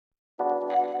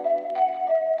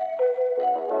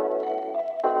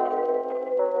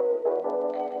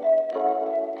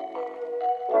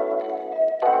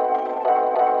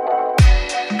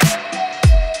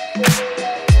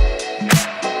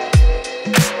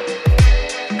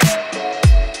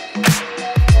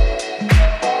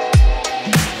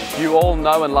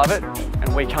know and love it,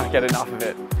 and we can't get enough of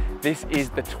it. This is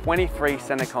the 23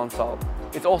 center console.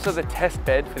 It's also the test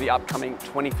bed for the upcoming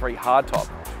 23 hardtop.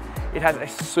 It has a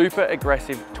super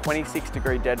aggressive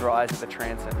 26-degree deadrise at the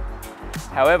transom.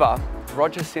 However,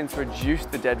 Roger's since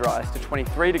reduced the deadrise to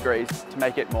 23 degrees to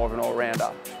make it more of an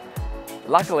all-rounder.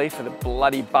 Luckily for the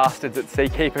bloody bastards at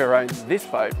Seakeeper who own this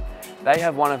boat, they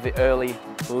have one of the early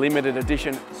limited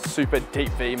edition super deep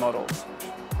V models.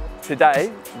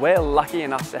 Today, we're lucky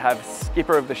enough to have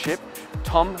skipper of the ship,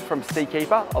 Tom from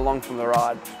Seakeeper, along from the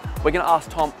ride. We're going to ask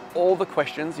Tom all the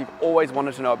questions you've always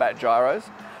wanted to know about gyros.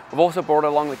 We've also brought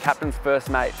along the captain's first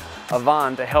mate,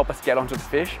 Ivan, to help us get onto the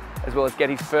fish, as well as get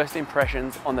his first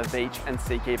impressions on the Veitch and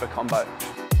Seakeeper combo.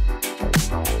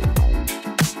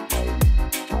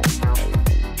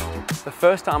 The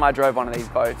first time I drove one of these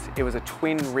boats, it was a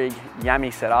twin rig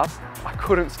Yami setup. I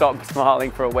couldn't stop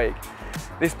smiling for a week.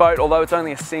 This boat, although it's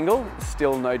only a single, is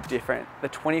still no different. The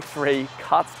 23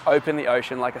 cuts open the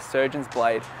ocean like a surgeon's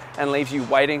blade and leaves you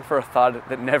waiting for a thud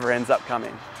that never ends up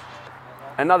coming.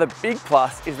 Another big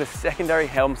plus is the secondary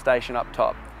helm station up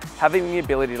top. Having the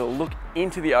ability to look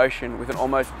into the ocean with an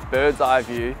almost bird's eye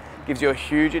view gives you a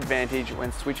huge advantage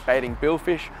when switch baiting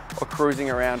billfish or cruising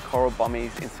around coral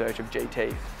bommies in search of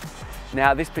GTs.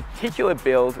 Now, this particular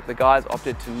build, the guys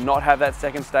opted to not have that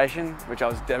second station, which I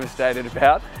was devastated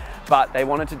about, but they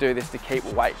wanted to do this to keep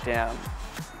weight down.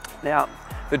 Now,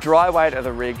 the dry weight of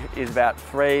the rig is about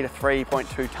 3 to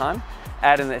 3.2 tonne.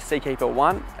 Add in the Seakeeper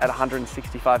 1 at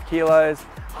 165 kilos,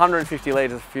 150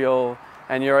 litres of fuel,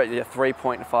 and you're at your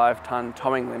 3.5 tonne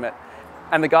towing limit.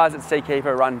 And the guys at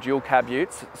Seakeeper run dual cab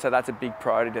utes, so that's a big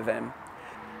priority to them.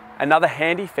 Another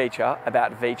handy feature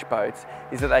about Veitch boats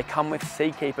is that they come with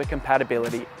Seakeeper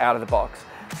compatibility out of the box,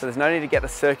 so there's no need to get the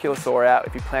circular saw out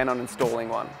if you plan on installing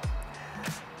one.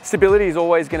 Stability is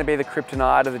always going to be the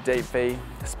kryptonite of the deep V,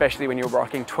 especially when you're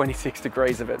rocking 26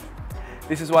 degrees of it.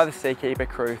 This is why the Seakeeper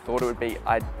crew thought it would be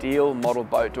ideal model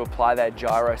boat to apply their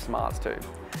gyro smarts to.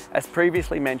 As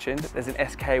previously mentioned, there's an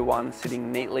SK1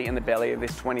 sitting neatly in the belly of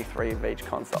this 23 Veitch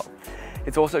console.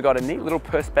 It's also got a neat little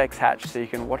perspex hatch so you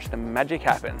can watch the magic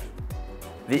happen.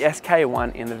 The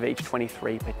SK1 in the Veitch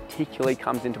 23 particularly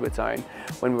comes into its own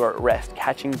when we were at rest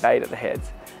catching bait at the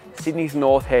heads. Sydney's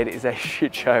North Head is a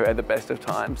shit show at the best of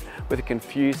times, with a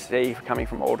confused sea coming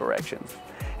from all directions.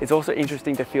 It's also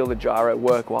interesting to feel the gyro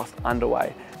work whilst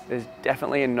underway. There's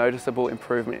definitely a noticeable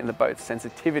improvement in the boat's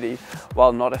sensitivity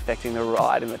while not affecting the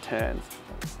ride in the turns.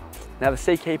 Now, the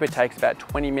Seakeeper takes about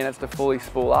 20 minutes to fully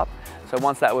spool up, so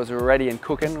once that was ready and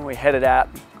cooking, we headed out,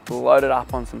 loaded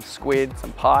up on some squid,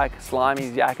 some pike,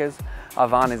 slimies, yakkers.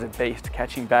 Ivan is a beast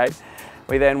catching bait.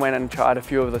 We then went and tried a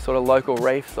few of the sort of local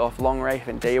reefs off Long Reef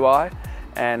and DY,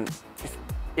 and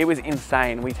it was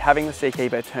insane. Having the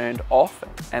Seakeeper turned off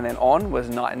and then on was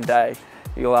night and day.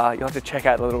 You'll have to check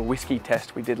out the little whiskey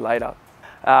test we did later.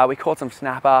 We caught some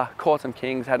snapper, caught some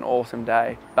kings, had an awesome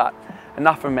day. But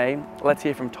enough from me, let's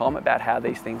hear from Tom about how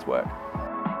these things work.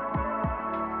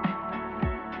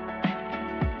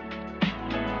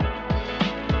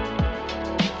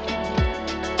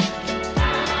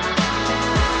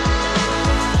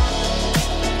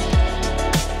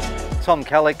 Tom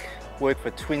Callick, work for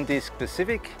Twin Disc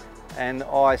Pacific, and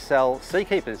I sell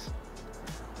Seakeepers.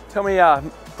 Tell me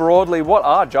broadly, what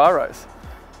are gyros?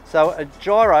 So a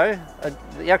gyro,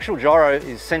 the actual gyro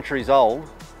is centuries old,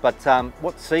 but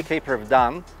what Seakeeper have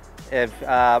done,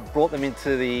 have brought them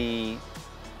into the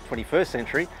 21st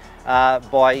century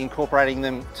by incorporating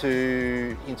them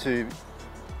into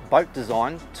boat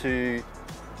design to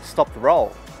stop the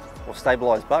roll or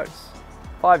stabilise boats.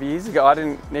 5 years ago, I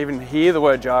didn't even hear the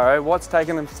word gyro. What's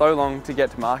taken them so long to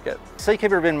get to market?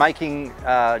 Seakeeper have been making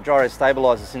gyro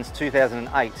stabilisers since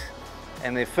 2008,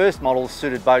 and their first models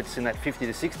suited boats in that 50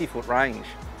 to 60 foot range.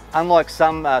 Unlike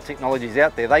some technologies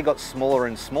out there, they got smaller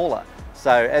and smaller.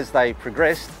 So as they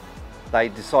progressed, they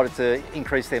decided to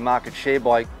increase their market share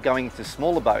by going to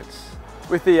smaller boats.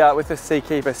 With the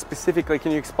Seakeeper specifically,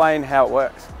 can you explain how it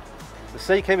works? The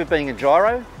Seakeeper being a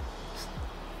gyro,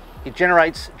 it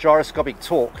generates gyroscopic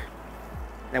torque.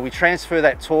 Now we transfer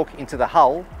that torque into the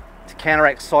hull to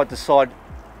counteract side-to-side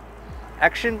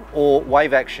action or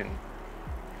wave action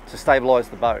to stabilise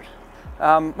the boat.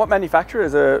 What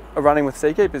manufacturers are running with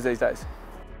Seakeepers these days?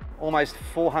 Almost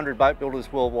 400 boat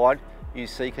builders worldwide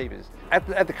use Seakeepers. At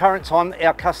the current time,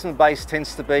 our customer base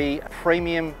tends to be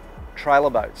premium trailer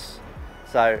boats.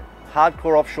 So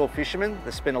hardcore offshore fishermen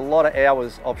that spend a lot of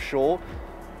hours offshore,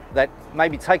 that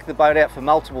maybe take the boat out for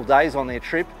multiple days on their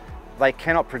trip. They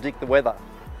cannot predict the weather.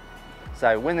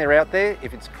 So when they're out there,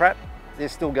 if it's crap, they're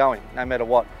still going, no matter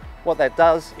what. What that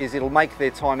does is it'll make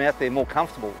their time out there more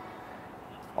comfortable.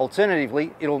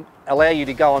 Alternatively, it'll allow you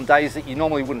to go on days that you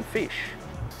normally wouldn't fish.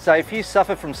 So if you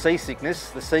suffer from seasickness,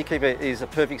 the Seakeeper is a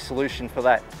perfect solution for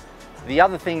that. The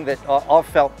other thing that I've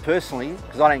felt personally,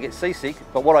 because I don't get seasick,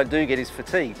 but what I do get is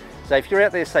fatigue. So if you're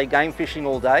out there, say, game fishing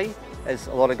all day, as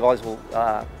a lot of guys will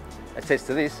attest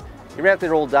to this, you're out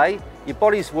there all day, your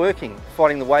body's working,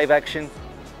 fighting the wave action.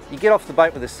 You get off the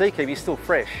boat with a Seakeeper, you're still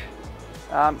fresh.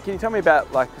 Can you tell me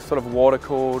about like sort of water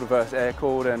cooled versus air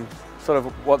cooled and sort of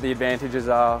what the advantages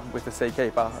are with the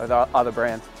Seakeeper or other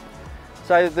brands?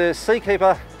 So the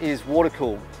Seakeeper is water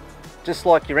cooled. Just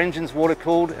like your engine's water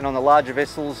cooled, and on the larger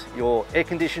vessels, your air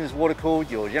conditioner's water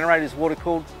cooled, your generator's water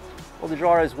cooled, or the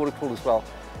gyro's water cooled as well.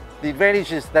 The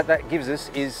advantages that gives us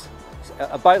is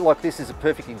a boat like this is a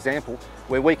perfect example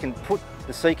where we can put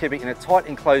the Seakeeper in a tight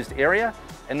enclosed area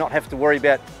and not have to worry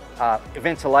about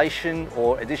ventilation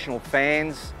or additional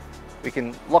fans. We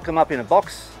can lock them up in a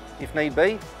box if need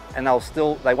be, and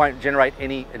they won't generate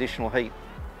any additional heat.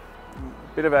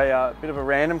 Bit of a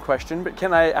random question, but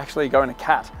can they actually go in a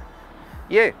cat?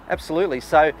 Yeah, absolutely.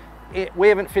 So we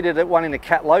haven't fitted one in a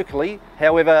cat locally.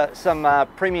 However, some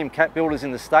premium cat builders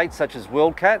in the States, such as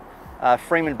WorldCat,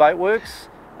 Freeman Boatworks,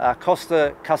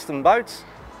 Costa Custom Boats,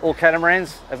 all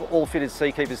catamarans have all fitted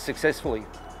Seakeepers successfully.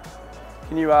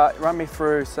 Can you run me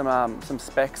through some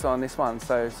specs on this one?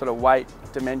 So sort of weight,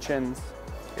 dimensions.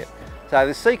 Yeah. So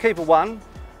the Seakeeper 1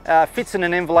 fits in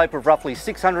an envelope of roughly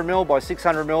 600mm by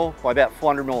 600mm by about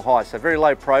 400mm high, so very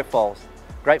low profiles.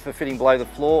 Great for fitting below the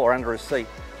floor or under a seat.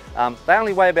 They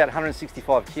only weigh about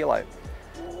 165 kilo.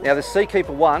 Now the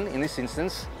Seakeeper 1, in this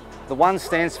instance, the 1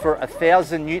 stands for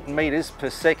 1,000 Newton meters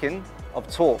per second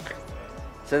of torque.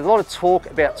 So there's a lot of talk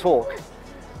about torque.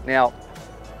 Now,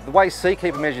 the way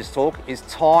Seakeeper measures torque is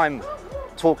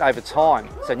torque over time,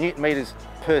 so Newton meters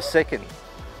per second.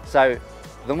 So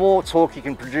the more torque you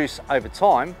can produce over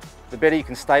time, the better you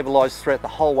can stabilise throughout the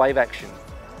whole wave action.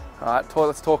 All right,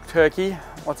 let's talk turkey.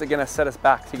 What's it going to set us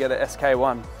back to get a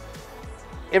SK1?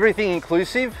 Everything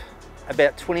inclusive,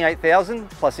 about 28,000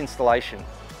 plus installation.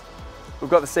 We've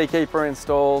got the Seakeeper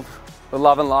installed, the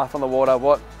love and life on the water.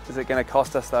 What is it going to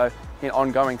cost us though in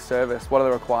ongoing service? What are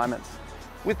the requirements?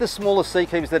 With the smaller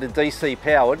Seakeepers that are DC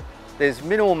powered, there's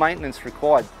minimal maintenance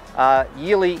required.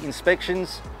 Yearly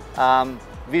inspections,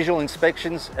 visual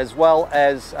inspections, as well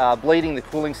as bleeding the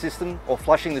cooling system or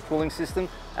flushing the cooling system,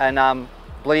 and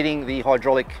bleeding the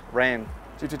hydraulic ram.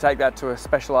 Do you have to take that to a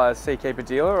specialised Seakeeper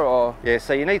dealer, or? Yeah,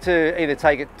 so you need to either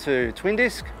take it to Twin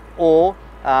Disc or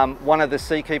one of the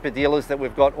Seakeeper dealers that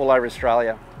we've got all over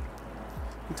Australia.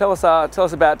 Tell us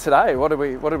about today. What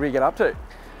did we get up to?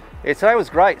 Yeah, today was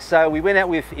great. So we went out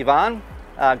with Ivan,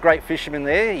 a great fisherman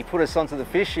there. He put us onto the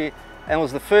fish and it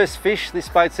was the first fish this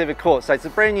boat's ever caught. So it's a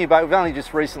brand new boat. We've only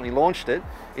just recently launched it.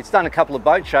 It's done a couple of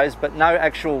boat shows, but no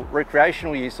actual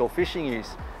recreational use or fishing use.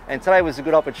 And today was a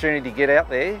good opportunity to get out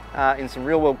there in some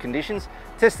real world conditions,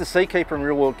 test the Seakeeper in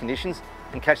real world conditions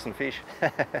and catch some fish.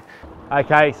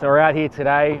 Okay, so we're out here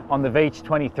today on the Veitch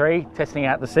 23, testing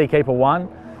out the Seakeeper 1.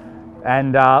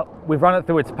 And we've run it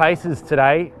through its paces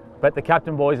today, but the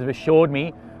Captain boys have assured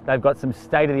me they've got some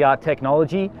state-of-the-art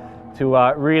technology to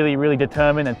really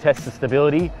determine and test the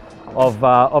stability of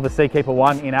a Seakeeper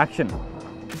 1 in action.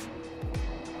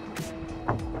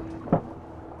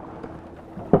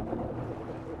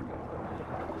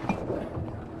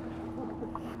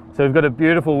 So we've got a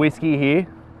beautiful whiskey here.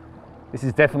 This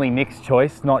is definitely Nick's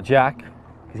choice, not Jack,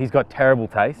 because he's got terrible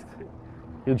taste.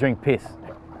 He'll drink piss.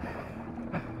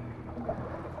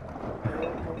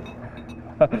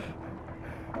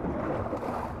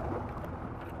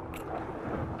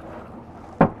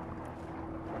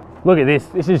 Look at this.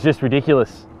 This is just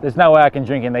ridiculous. There's no way I can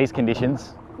drink in these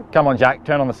conditions. Come on, Jack,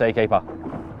 turn on the Seakeeper.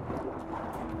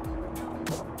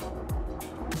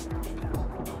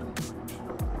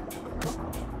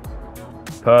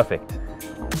 Perfect.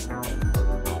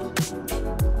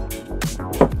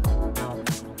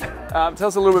 Tell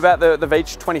us a little bit about the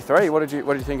Veitch 23. What did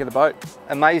you think of the boat?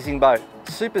 Amazing boat,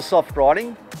 super soft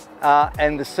riding,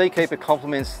 and the Seakeeper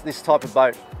complements this type of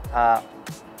boat.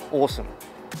 Awesome.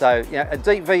 So, you know, a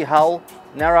deep V hull,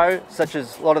 narrow, such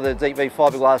as a lot of the deep V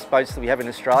fiberglass boats that we have in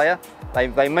Australia.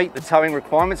 They meet the towing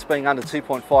requirements, being under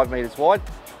 2.5 metres wide,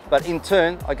 but in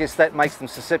turn, I guess that makes them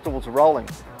susceptible to rolling.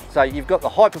 So you've got the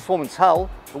high performance hull,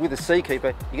 but with the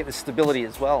Seakeeper, you get the stability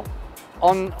as well.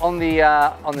 On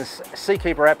the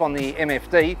Seakeeper app on the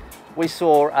MFD, we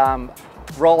saw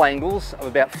roll angles of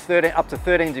about up to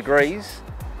 13 degrees.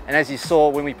 And as you saw,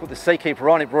 when we put the Seakeeper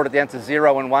on, it brought it down to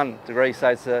 0 and 1 degrees. So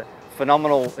it's a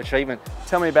phenomenal achievement.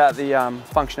 Tell me about the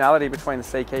functionality between the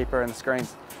Seakeeper and the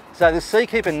screens. So the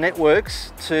Seakeeper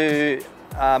networks to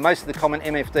most of the common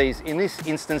MFDs. In this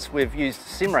instance, we've used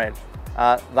Simrad.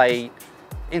 They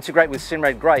integrate with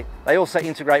Simrad great. They also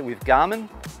integrate with Garmin,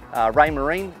 Ray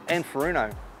Marine and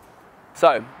Furuno.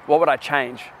 So, what would I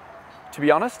change? To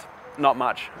be honest, not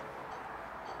much.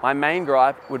 My main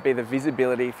gripe would be the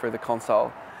visibility through the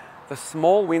console. The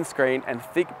small windscreen and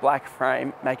thick black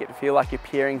frame make it feel like you're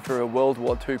peering through a World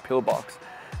War II pillbox.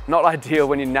 Not ideal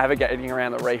when you're navigating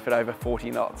around the reef at over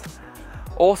 40 knots.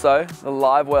 Also, the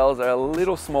live wells are a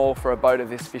little small for a boat of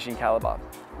this fishing caliber.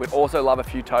 We'd also love a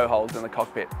few tow holes in the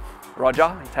cockpit.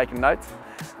 Roger, you taking notes?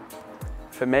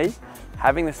 For me,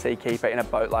 having the Seakeeper in a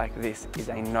boat like this is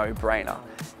a no-brainer.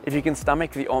 If you can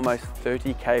stomach the almost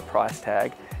 30K price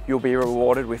tag, you'll be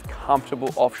rewarded with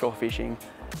comfortable offshore fishing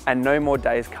and no more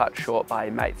days cut short by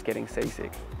mates getting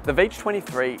seasick. The Veitch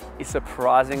 23 is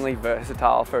surprisingly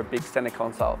versatile for a big centre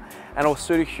console and will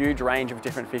suit a huge range of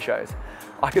different fishers.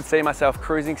 I could see myself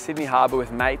cruising Sydney Harbour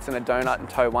with mates and a donut in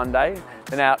tow one day,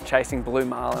 then out chasing blue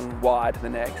marlin wide the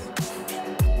next.